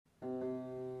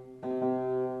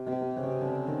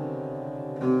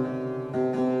Hi,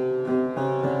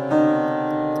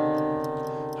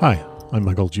 I'm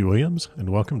Michael G. Williams,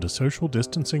 and welcome to Social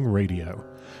Distancing Radio.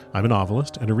 I'm a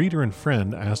novelist, and a reader and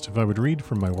friend asked if I would read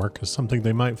from my work as something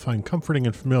they might find comforting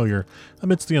and familiar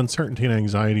amidst the uncertainty and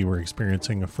anxiety we're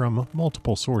experiencing from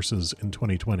multiple sources in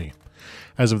 2020.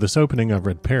 As of this opening, I've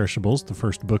read Perishables, the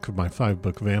first book of my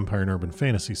 5-book vampire and urban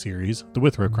fantasy series, The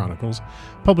Withrow Chronicles,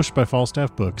 published by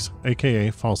Falstaff Books, aka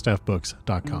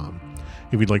falstaffbooks.com.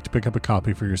 If you'd like to pick up a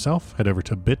copy for yourself, head over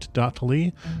to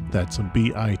bit.ly, that's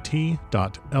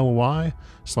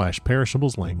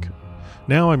bit.ly/perishables link.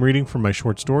 Now I'm reading from my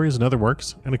short stories and other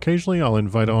works, and occasionally I'll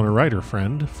invite on a writer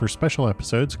friend for special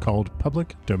episodes called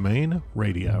Public Domain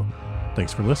Radio.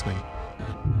 Thanks for listening.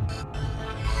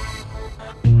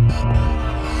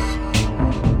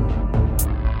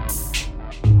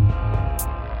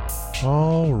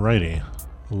 Alrighty,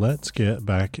 let's get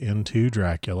back into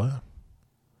Dracula.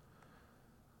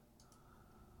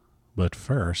 But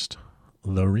first,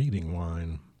 the reading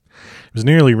wine. It was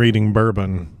nearly reading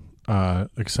bourbon,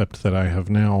 except that I have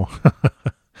now...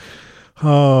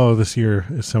 this year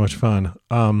is so much fun.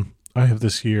 I have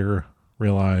this year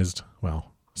realized,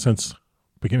 well, since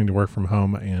beginning to work from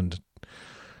home and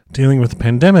dealing with the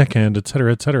pandemic and et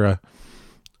cetera,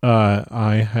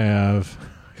 I have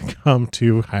come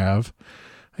to have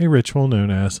a ritual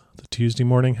known as the Tuesday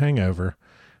morning hangover.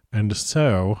 And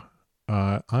so...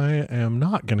 I am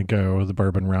not going to go the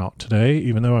bourbon route today,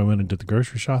 even though I went and did the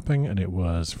grocery shopping and it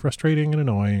was frustrating and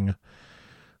annoying.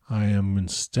 I am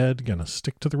instead going to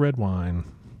stick to the red wine.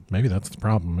 Maybe that's the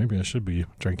problem. Maybe I should be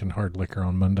drinking hard liquor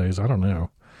on Mondays. I don't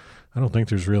know. I don't think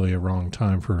there's really a wrong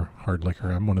time for hard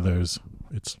liquor. I'm one of those,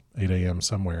 it's 8 a.m.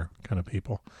 somewhere kind of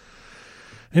people.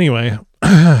 Anyway,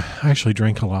 I actually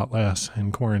drink a lot less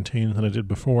in quarantine than I did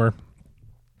before.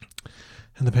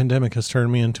 And the pandemic has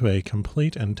turned me into a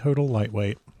complete and total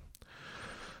lightweight.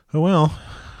 Oh well,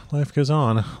 life goes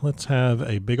on. Let's have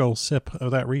a big old sip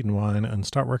of that reading wine and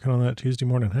start working on that Tuesday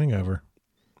morning hangover.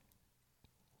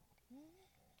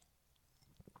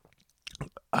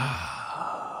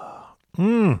 I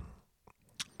mean,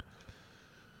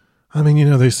 you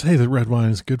know, they say that red wine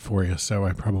is good for you, so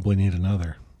I probably need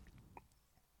another.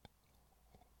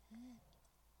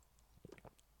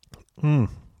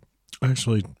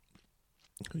 Actually...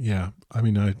 yeah, I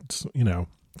mean, it's, you know,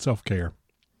 self-care.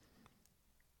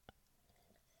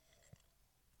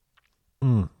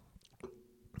 Oh,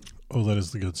 that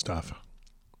is the good stuff.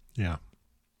 Yeah.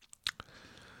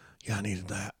 Yeah, I needed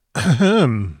that.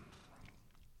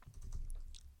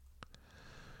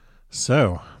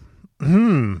 So,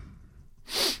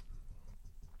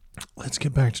 let's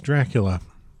get back to Dracula.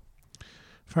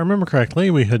 If I remember correctly,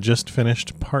 we had just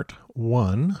finished part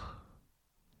 1.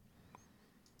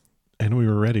 And we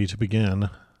were ready to begin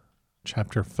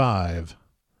chapter 5.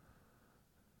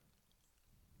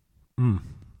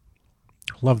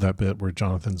 Love that bit where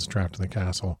Jonathan's trapped in the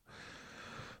castle.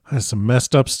 That's some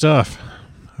messed up stuff.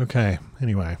 Okay,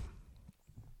 anyway.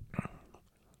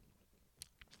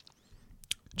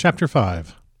 Chapter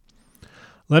 5.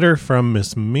 Letter from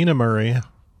Miss Mina Murray. Let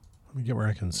me get where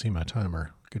I can see my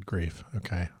timer. Good grief.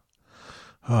 Okay.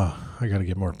 Oh, I gotta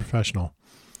get more professional.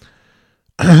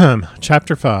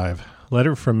 Chapter 5.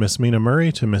 Letter from Miss Mina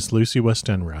Murray to Miss Lucy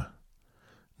Westenra.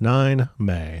 9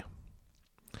 May.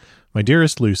 My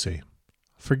dearest Lucy,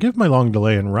 forgive my long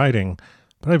delay in writing,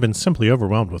 but I've been simply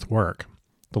overwhelmed with work.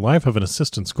 The life of an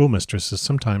assistant schoolmistress is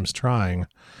sometimes trying.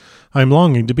 I am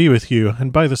longing to be with you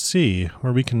and by the sea,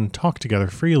 where we can talk together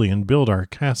freely and build our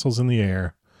castles in the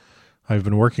air. I have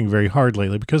been working very hard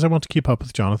lately because I want to keep up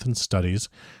with Jonathan's studies,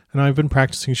 and I have been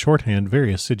practicing shorthand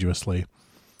very assiduously.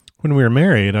 When we are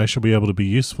married, I shall be able to be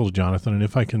useful to Jonathan, and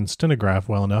if I can stenograph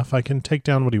well enough, I can take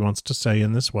down what he wants to say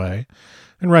in this way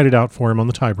and write it out for him on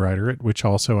the typewriter, at which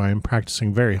also I am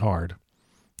practicing very hard.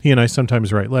 He and I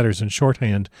sometimes write letters in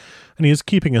shorthand, and he is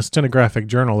keeping a stenographic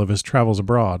journal of his travels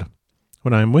abroad.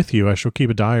 When I am with you, I shall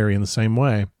keep a diary in the same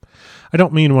way. I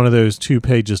don't mean one of those 2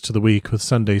 pages to the week with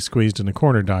Sunday squeezed in a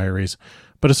corner diaries,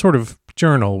 but a sort of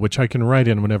journal which I can write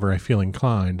in whenever I feel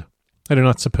inclined. I do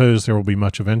not suppose there will be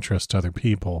much of interest to other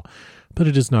people, but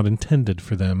it is not intended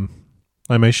for them.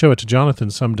 I may show it to Jonathan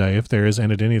some day if there is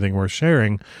in it anything worth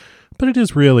sharing, but it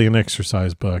is really an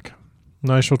exercise book.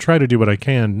 I shall try to do what I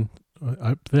can.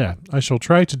 I shall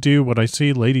try to do what I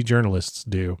see lady journalists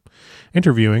do,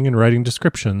 interviewing and writing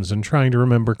descriptions and trying to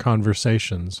remember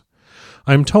conversations.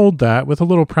 I am told that, with a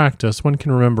little practice, one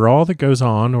can remember all that goes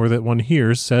on or that one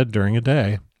hears said during a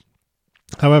day.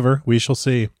 However, we shall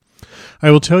see. I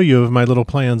will tell you of my little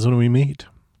plans when we meet.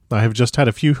 I have just had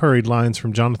a few hurried lines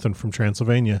from Jonathan from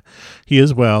Transylvania. He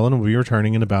is well and will be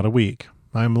returning in about a week.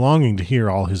 I am longing to hear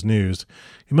all his news.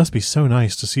 It must be so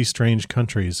nice to see strange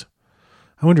countries.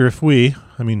 I wonder if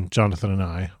Jonathan and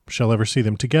I, shall ever see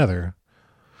them together.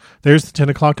 There's the 10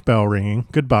 o'clock bell ringing.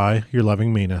 Goodbye, your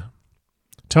loving Mina.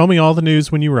 Tell me all the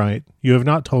news when you write. You have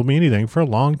not told me anything for a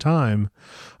long time.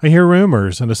 I hear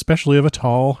rumors, and especially of a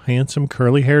tall, handsome,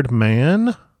 curly-haired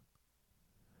man.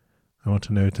 I want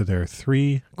to note that there are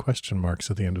 3 question marks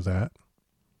at the end of that.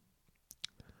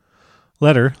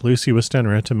 Letter, Lucy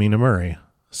Westenra to Mina Murray,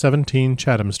 17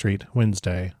 Chatham Street,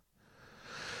 Wednesday.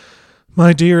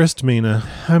 My dearest Mina,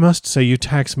 I must say you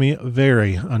tax me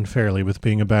very unfairly with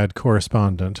being a bad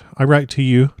correspondent. I write to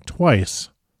you twice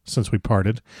since we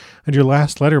parted, and your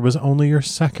last letter was only your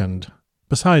second.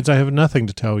 Besides, I have nothing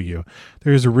to tell you.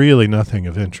 There is really nothing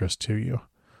of interest to you.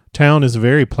 Town is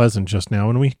very pleasant just now,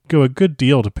 and we go a good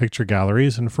deal to picture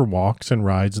galleries and for walks and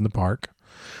rides in the park.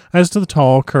 As to the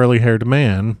tall, curly-haired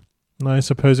man, I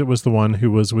suppose it was the one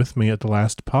who was with me at the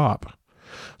last pop.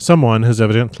 Someone has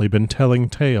evidently been telling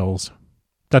tales.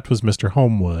 That was Mr.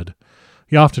 Holmwood.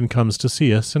 He often comes to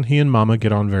see us, and he and Mamma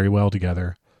get on very well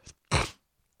together.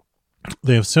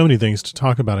 They have so many things to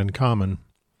talk about in common.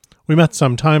 We met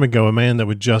some time ago a man that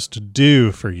would just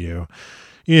do for you,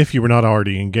 if you were not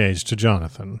already engaged to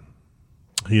Jonathan.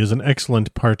 He is an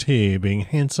excellent parti, being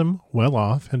handsome, well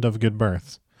off, and of good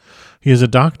birth. He is a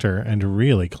doctor, and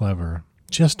really clever.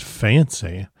 Just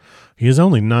fancy. He is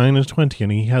only 29,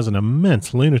 and he has an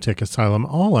immense lunatic asylum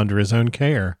all under his own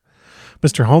care.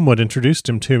 Mr. Holmwood introduced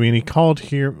him to me, and he called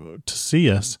here to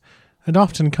see us, and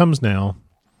often comes now.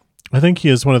 I think he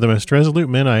is one of the most resolute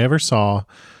men I ever saw,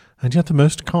 and yet the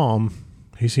most calm.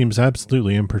 He seems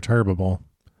absolutely imperturbable.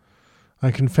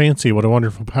 I can fancy what a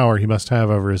wonderful power he must have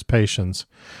over his patients.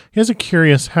 He has a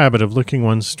curious habit of looking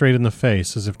one straight in the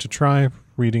face, as if to try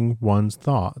reading one's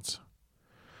thoughts.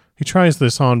 He tries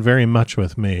this on very much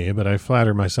with me, but I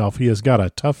flatter myself he has got a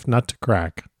tough nut to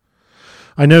crack.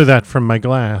 I know that from my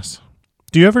glass.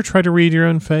 Do you ever try to read your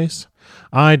own face?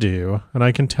 I do, and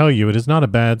I can tell you it is not a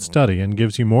bad study and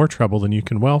gives you more trouble than you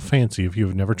can well fancy if you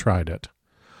have never tried it.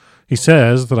 He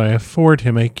says that I afford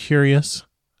him a curious...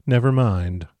 Never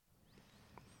mind.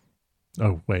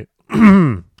 Oh, wait.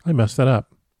 I messed that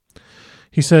up.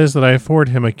 He says that I afford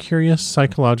him a curious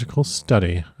psychological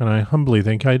study, and I humbly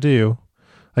think I do.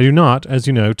 I do not, as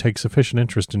you know, take sufficient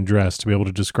interest in dress to be able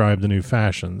to describe the new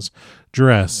fashions.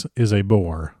 Dress is a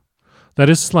bore. That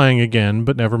is slang again,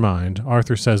 but never mind.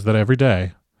 Arthur says that every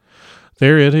day.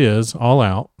 There it is, all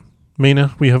out.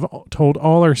 Mina, we have told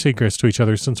all our secrets to each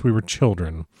other since we were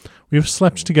children. We have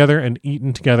slept together and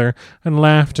eaten together and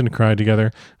laughed and cried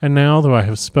together, and now, though I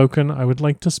have spoken, I would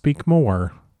like to speak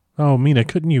more. Oh, Mina,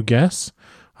 couldn't you guess?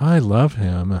 I love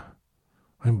him.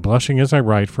 I'm blushing as I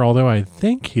write, for although I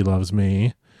think he loves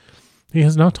me, he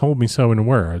has not told me so in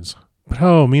words. But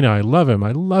oh, Mina, I love him,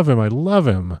 I love him, I love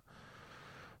him.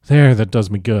 There, that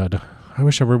does me good. I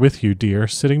wish I were with you, dear,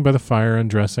 sitting by the fire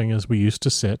undressing as we used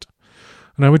to sit,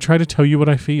 and I would try to tell you what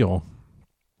I feel.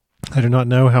 I do not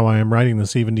know how I am writing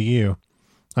this even to you.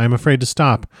 I am afraid to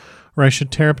stop, or I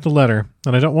should tear up the letter,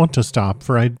 and I don't want to stop,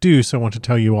 for I do so want to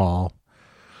tell you all.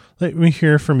 Let me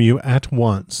hear from you at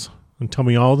once, and tell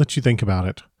me all that you think about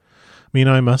it.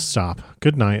 Mina, I must stop.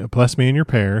 Good night. Bless me in your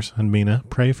prayers, and Mina,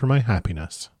 pray for my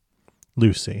happiness.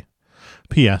 Lucy.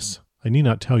 P.S. I need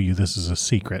not tell you this is a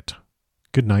secret.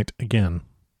 Good night again.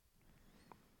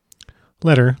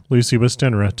 Letter, Lucy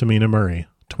Westenra to Mina Murray,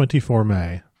 24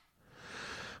 May.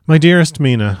 My dearest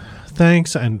Mina,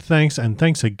 thanks and thanks and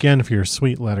thanks again for your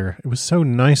sweet letter. It was so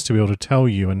nice to be able to tell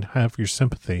you and have your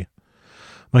sympathy.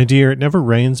 My dear, it never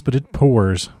rains but it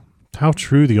pours. How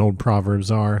true the old proverbs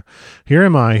are. Here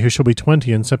am I, who shall be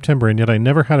 20 in September, and yet I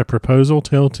never had a proposal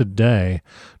till today.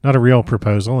 Not a real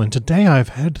proposal, and today I've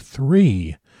had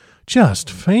 3. Just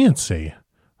fancy.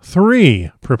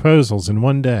 3 proposals in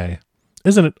one day.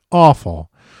 Isn't it awful?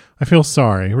 I feel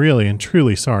sorry, really and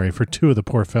truly sorry for 2 of the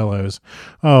poor fellows.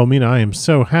 Oh, Mina, I am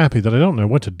so happy that I don't know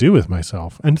what to do with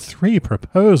myself. And 3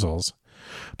 proposals.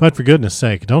 But for goodness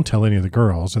sake, don't tell any of the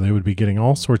girls, or they would be getting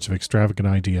all sorts of extravagant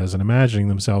ideas and imagining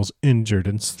themselves injured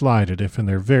and slighted if in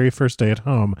their very first day at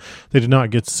home they did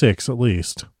not get 6 at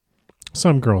least.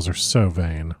 Some girls are so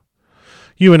vain.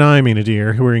 You and I, Mina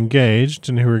dear, who are engaged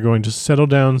and who are going to settle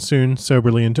down soon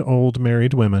soberly into old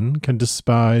married women, can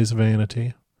despise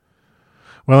vanity.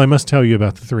 Well, I must tell you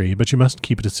about the 3, but you must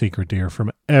keep it a secret, dear,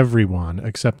 from everyone,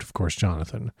 except, of course,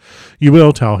 Jonathan. You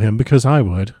will tell him, because I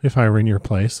would, if I were in your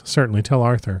place, certainly tell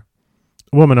Arthur.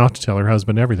 A woman ought to tell her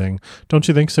husband everything. Don't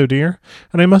you think so, dear?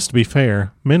 And I must be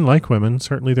fair. Men like women,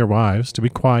 certainly their wives, to be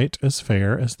quite as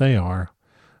fair as they are.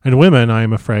 And women, I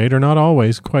am afraid, are not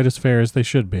always quite as fair as they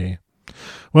should be.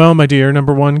 Well, my dear,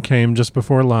 number one came just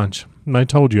before lunch. I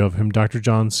told you of him, Dr.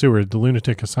 John Seward, the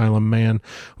lunatic asylum man,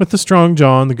 with the strong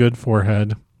jaw and the good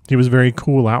forehead. He was very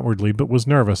cool outwardly, but was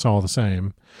nervous all the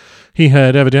same. He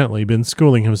had evidently been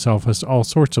schooling himself as to all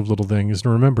sorts of little things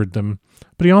and remembered them,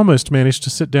 but he almost managed to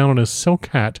sit down on his silk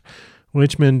hat,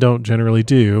 which men don't generally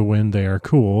do when they are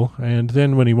cool, and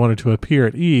then when he wanted to appear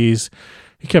at ease,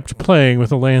 he kept playing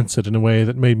with a lancet in a way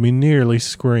that made me nearly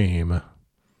scream.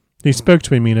 He spoke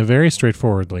to me, Mina, very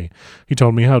straightforwardly. He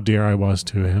told me how dear I was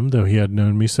to him, though he had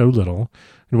known me so little,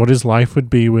 and what his life would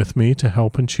be with me to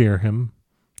help and cheer him.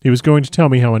 He was going to tell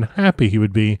me how unhappy he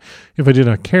would be if I did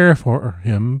not care for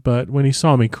him, but when he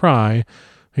saw me cry,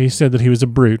 he said that he was a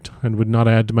brute and would not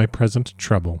add to my present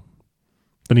trouble.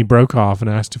 Then he broke off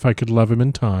and asked if I could love him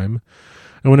in time,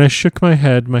 and when I shook my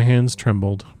head, my hands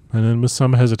trembled, and then with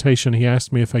some hesitation he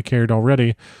asked me if I cared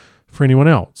already for anyone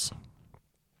else.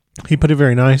 He put it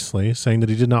very nicely, saying that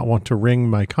he did not want to wring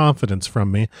my confidence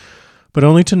from me, but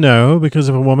only to know, because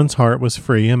if a woman's heart was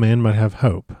free, a man might have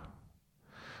hope.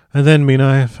 And then, Mina,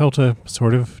 I felt a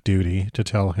sort of duty to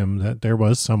tell him that there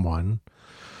was someone.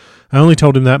 I only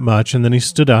told him that much, and then he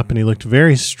stood up and he looked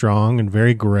very strong and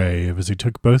very grave as he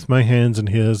took both my hands in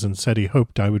his and said he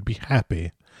hoped I would be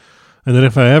happy, and that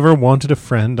if I ever wanted a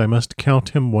friend, I must count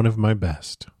him one of my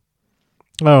best.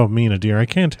 Oh, Mina, dear, I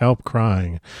can't help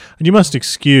crying, and you must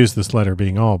excuse this letter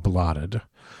being all blotted.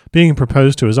 Being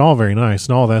proposed to is all very nice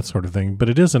and all that sort of thing, but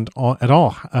it isn't at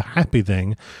all a happy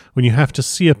thing when you have to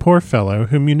see a poor fellow,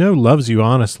 whom you know loves you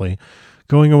honestly,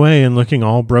 going away and looking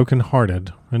all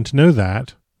broken-hearted, and to know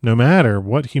that, no matter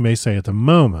what he may say at the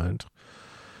moment,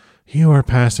 you are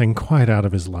passing quite out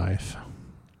of his life.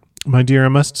 My dear, I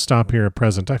must stop here at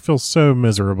present. I feel so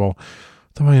miserable,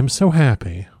 though I am so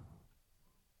happy.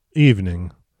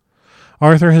 Evening.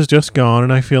 Arthur has just gone,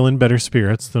 and I feel in better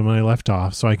spirits than when I left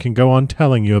off, so I can go on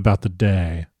telling you about the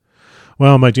day.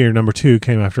 Well, my dear, number two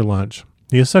came after lunch.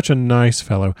 He is such a nice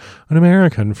fellow, an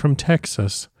American from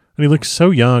Texas, and he looks so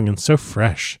young and so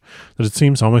fresh that it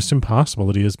seems almost impossible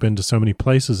that he has been to so many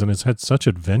places and has had such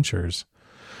adventures.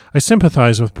 I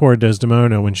sympathize with poor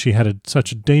Desdemona when she had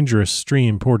such a dangerous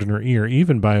stream poured in her ear,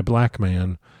 even by a black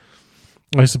man.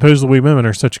 I suppose that we women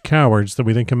are such cowards that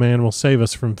we think a man will save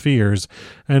us from fears,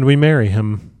 and we marry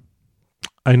him.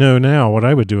 I know now what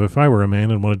I would do if I were a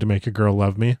man and wanted to make a girl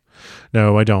love me.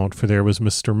 No, I don't, for there was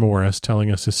Mr. Morris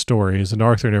telling us his stories, and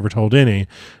Arthur never told any,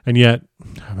 and yet,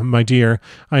 my dear,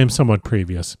 I am somewhat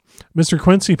previous. Mr.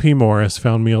 Quincy P. Morris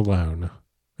found me alone.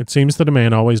 It seems that a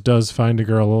man always does find a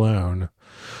girl alone.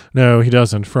 No, he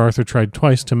doesn't, for Arthur tried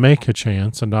twice to make a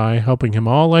chance, and I, helping him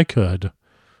all I could.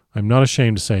 I'm not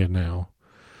ashamed to say it now.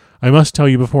 I must tell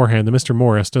you beforehand that Mr.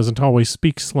 Morris doesn't always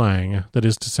speak slang, that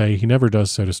is to say, he never does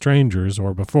so to strangers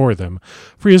or before them,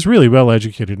 for he is really well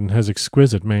educated and has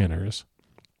exquisite manners.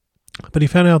 But he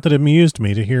found out that it amused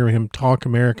me to hear him talk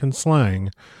American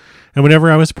slang, and whenever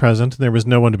I was present and there was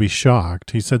no one to be shocked,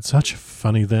 he said such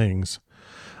funny things.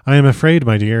 I am afraid,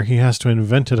 my dear, he has to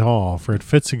invent it all, for it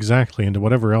fits exactly into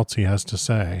whatever else he has to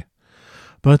say.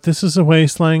 But this is the way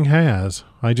slang has.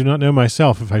 I do not know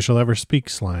myself if I shall ever speak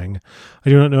slang. I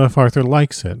do not know if Arthur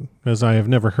likes it, as I have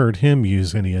never heard him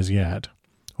use any as yet.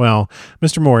 Well,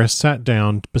 Mr. Morris sat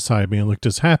down beside me and looked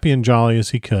as happy and jolly as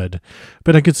he could,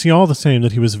 but I could see all the same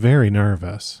that he was very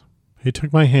nervous. He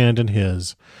took my hand in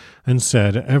his, and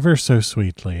said ever so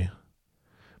sweetly,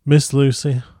 "Miss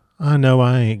Lucy, I know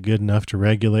I ain't good enough to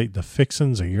regulate the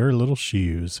fixin's of your little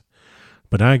shoes.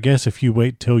 But I guess if you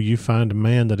wait till you find a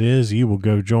man that is, you will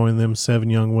go join them 7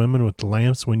 young women with the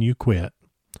lamps when you quit.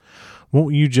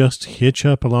 Won't you just hitch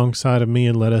up alongside of me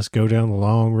and let us go down the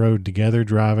long road together,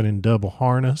 driving in double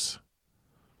harness?"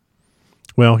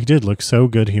 Well, he did look so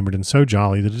good-humored and so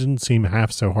jolly that it didn't seem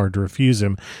half so hard to refuse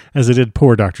him as it did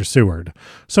poor Dr. Seward.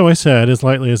 So I said, as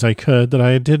lightly as I could, that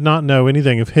I did not know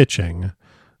anything of hitching,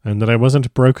 and that I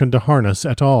wasn't broken to harness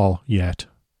at all yet.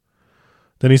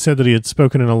 Then he said that he had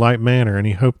spoken in a light manner, and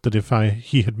he hoped that if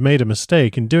he had made a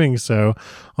mistake in doing so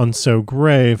on so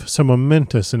grave, so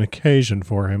momentous an occasion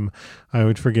for him, I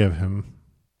would forgive him.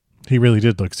 He really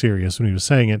did look serious when he was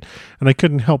saying it, and I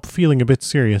couldn't help feeling a bit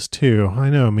serious, too. I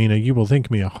know, Mina, you will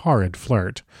think me a horrid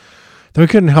flirt, though I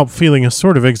couldn't help feeling a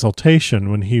sort of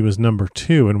exultation when he was number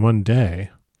 2 in one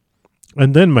day.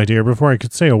 And then, my dear, before I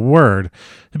could say a word,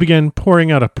 he began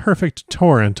pouring out a perfect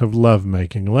torrent of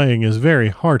love-making, laying his very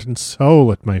heart and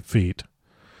soul at my feet.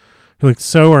 He looked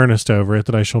so earnest over it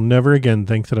that I shall never again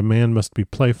think that a man must be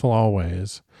playful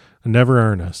always, and never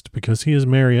earnest, because he is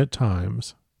merry at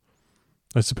times.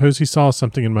 I suppose he saw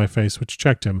something in my face which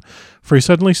checked him, for he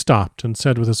suddenly stopped and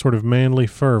said with a sort of manly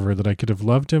fervor that I could have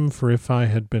loved him, for if I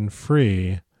had been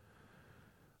free,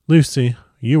 Lucy,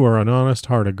 you are an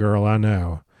honest-hearted girl, I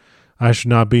know. I should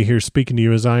not be here speaking to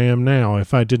you as I am now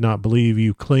if I did not believe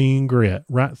you clean grit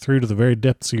right through to the very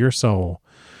depths of your soul.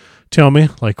 Tell me,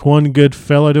 like one good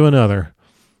fellow to another,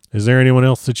 is there anyone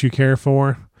else that you care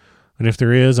for? And if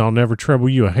there is, I'll never trouble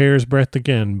you a hair's breadth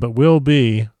again, but will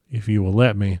be, if you will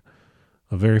let me,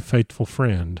 a very faithful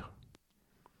friend.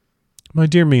 My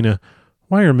dear Mina,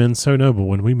 why are men so noble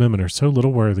when we women are so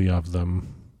little worthy of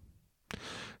them?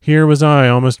 Here was I,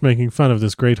 almost making fun of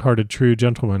this great-hearted true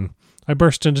gentleman. I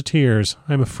burst into tears.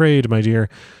 I am afraid, my dear,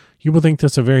 you will think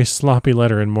this a very sloppy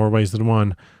letter in more ways than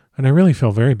one, and I really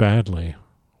feel very badly.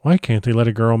 Why can't they let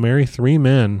a girl marry 3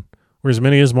 men, or as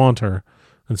many as want her,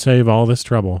 and save all this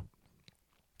trouble?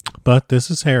 But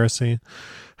this is heresy,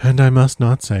 and I must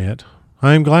not say it.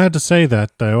 I am glad to say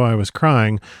that, though I was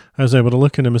crying, I was able to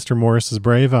look into Mr. Morris's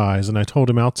brave eyes, and I told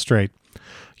him out straight,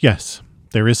 yes,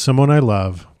 there is someone I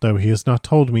love, though he has not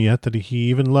told me yet that he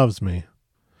even loves me.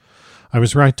 I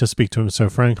was right to speak to him so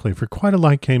frankly, for quite a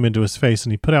light came into his face,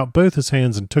 and he put out both his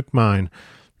hands and took mine.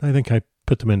 I think I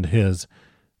put them into his,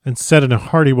 and said in a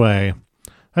hearty way,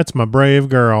 "That's my brave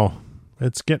girl.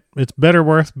 It's better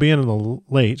worth being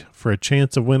late for a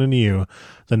chance of winning you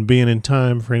than being in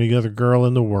time for any other girl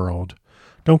in the world.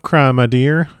 Don't cry, my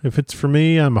dear. If it's for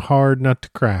me, I'm a hard nut to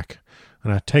crack,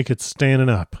 and I take it standing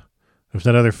up. If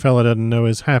that other fella doesn't know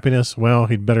his happiness, well,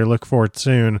 he'd better look for it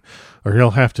soon, or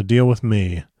he'll have to deal with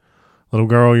me. Little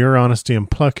girl, your honesty and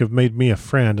pluck have made me a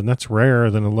friend, and that's rarer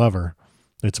than a lover.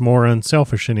 It's more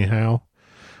unselfish, anyhow.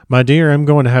 My dear, I'm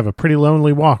going to have a pretty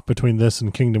lonely walk between this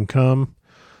and Kingdom Come.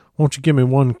 Won't you give me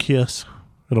one kiss?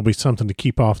 It'll be something to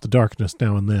keep off the darkness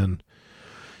now and then.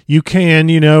 You can,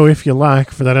 if you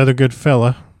like, for that other good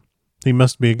fella. He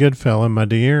must be a good fella, my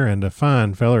dear, and a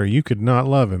fine fella, or you could not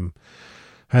love him.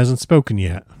 Hasn't spoken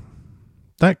yet."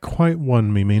 That quite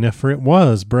won me, Mina, for it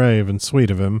was brave and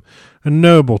sweet of him, and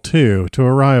noble, too, to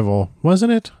a rival,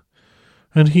 wasn't it?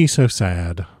 And he so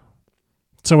sad.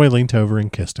 So I leant over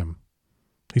and kissed him.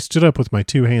 He stood up with my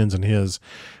 2 hands in his,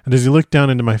 and as he looked down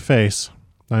into my face,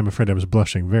 I am afraid I was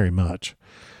blushing very much,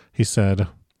 he said,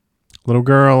 "Little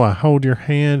girl, I hold your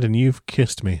hand, and you've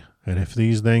kissed me, and if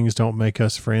these things don't make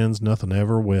us friends, nothing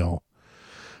ever will.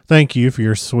 Thank you for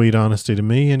your sweet honesty to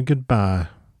me, and goodbye."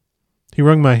 He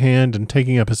wrung my hand, and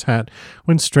taking up his hat,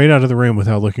 went straight out of the room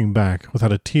without looking back,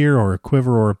 without a tear or a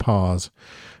quiver or a pause.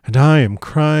 And I am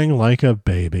crying like a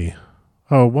baby.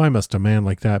 Oh, why must a man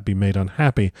like that be made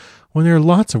unhappy when there are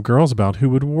lots of girls about who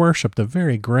would worship the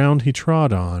very ground he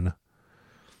trod on?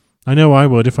 I know I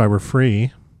would if I were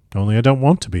free, only I don't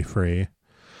want to be free.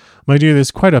 My dear,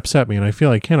 this quite upset me, and I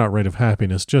feel I cannot write of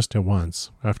happiness just at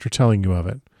once, after telling you of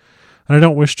it. And I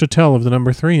don't wish to tell of the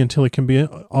number 3 until it can be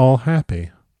all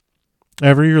happy.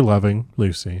 Ever your loving,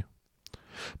 Lucy.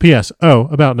 P.S. Oh,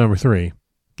 about number 3.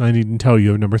 I needn't tell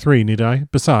you of number 3, need I?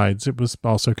 Besides, it was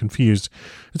also confused.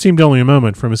 It seemed only a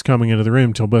moment from his coming into the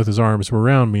room till both his arms were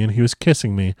round me and he was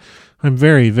kissing me. I'm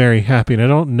very, very happy, and I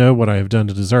don't know what I have done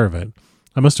to deserve it.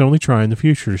 I must only try in the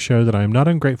future to show that I am not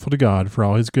ungrateful to God for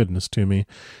all his goodness to me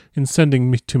in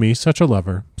sending to me such a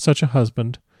lover, such a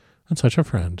husband, and such a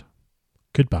friend.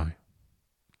 Goodbye.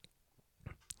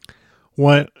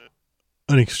 What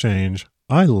an exchange.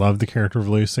 I love the character of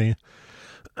Lucy.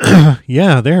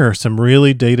 Yeah, there are some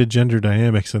really dated gender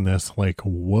dynamics in this. Like,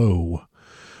 whoa.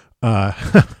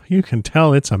 You can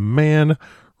tell it's a man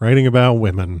writing about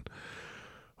women.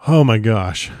 Oh my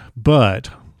gosh. But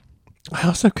I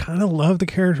also kind of love the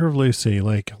character of Lucy.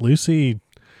 Like, Lucy,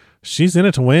 she's in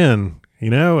it to win,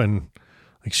 and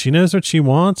like she knows what she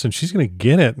wants and she's going to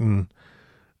get it.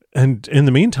 And in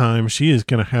the meantime, she is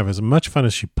going to have as much fun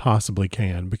as she possibly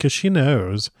can because she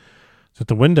knows that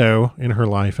the window in her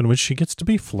life in which she gets to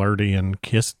be flirty and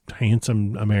kiss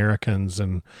handsome Americans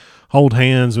and hold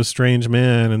hands with strange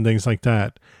men and things like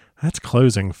that, that's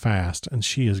closing fast, and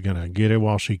she is going to get it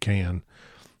while she can.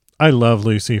 I love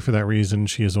Lucy for that reason.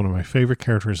 She is one of my favorite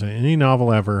characters in any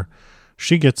novel ever.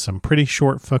 She gets some pretty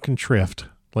short fucking shrift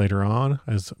later on,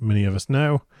 as many of us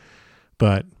know,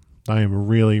 but I am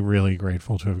really, really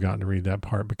grateful to have gotten to read that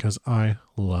part because I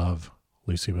love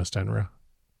Lucy Westenra.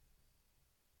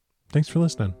 Thanks for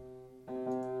listening.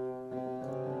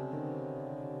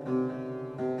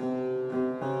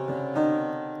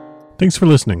 Thanks for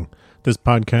listening. This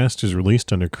podcast is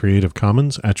released under Creative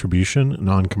Commons Attribution,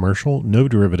 Non-Commercial, No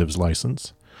Derivatives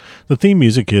license. The theme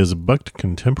music is Bucked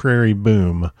Contemporary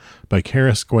Boom by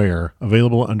Kara Square,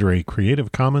 available under a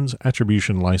Creative Commons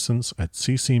Attribution license at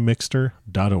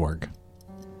ccmixter.org.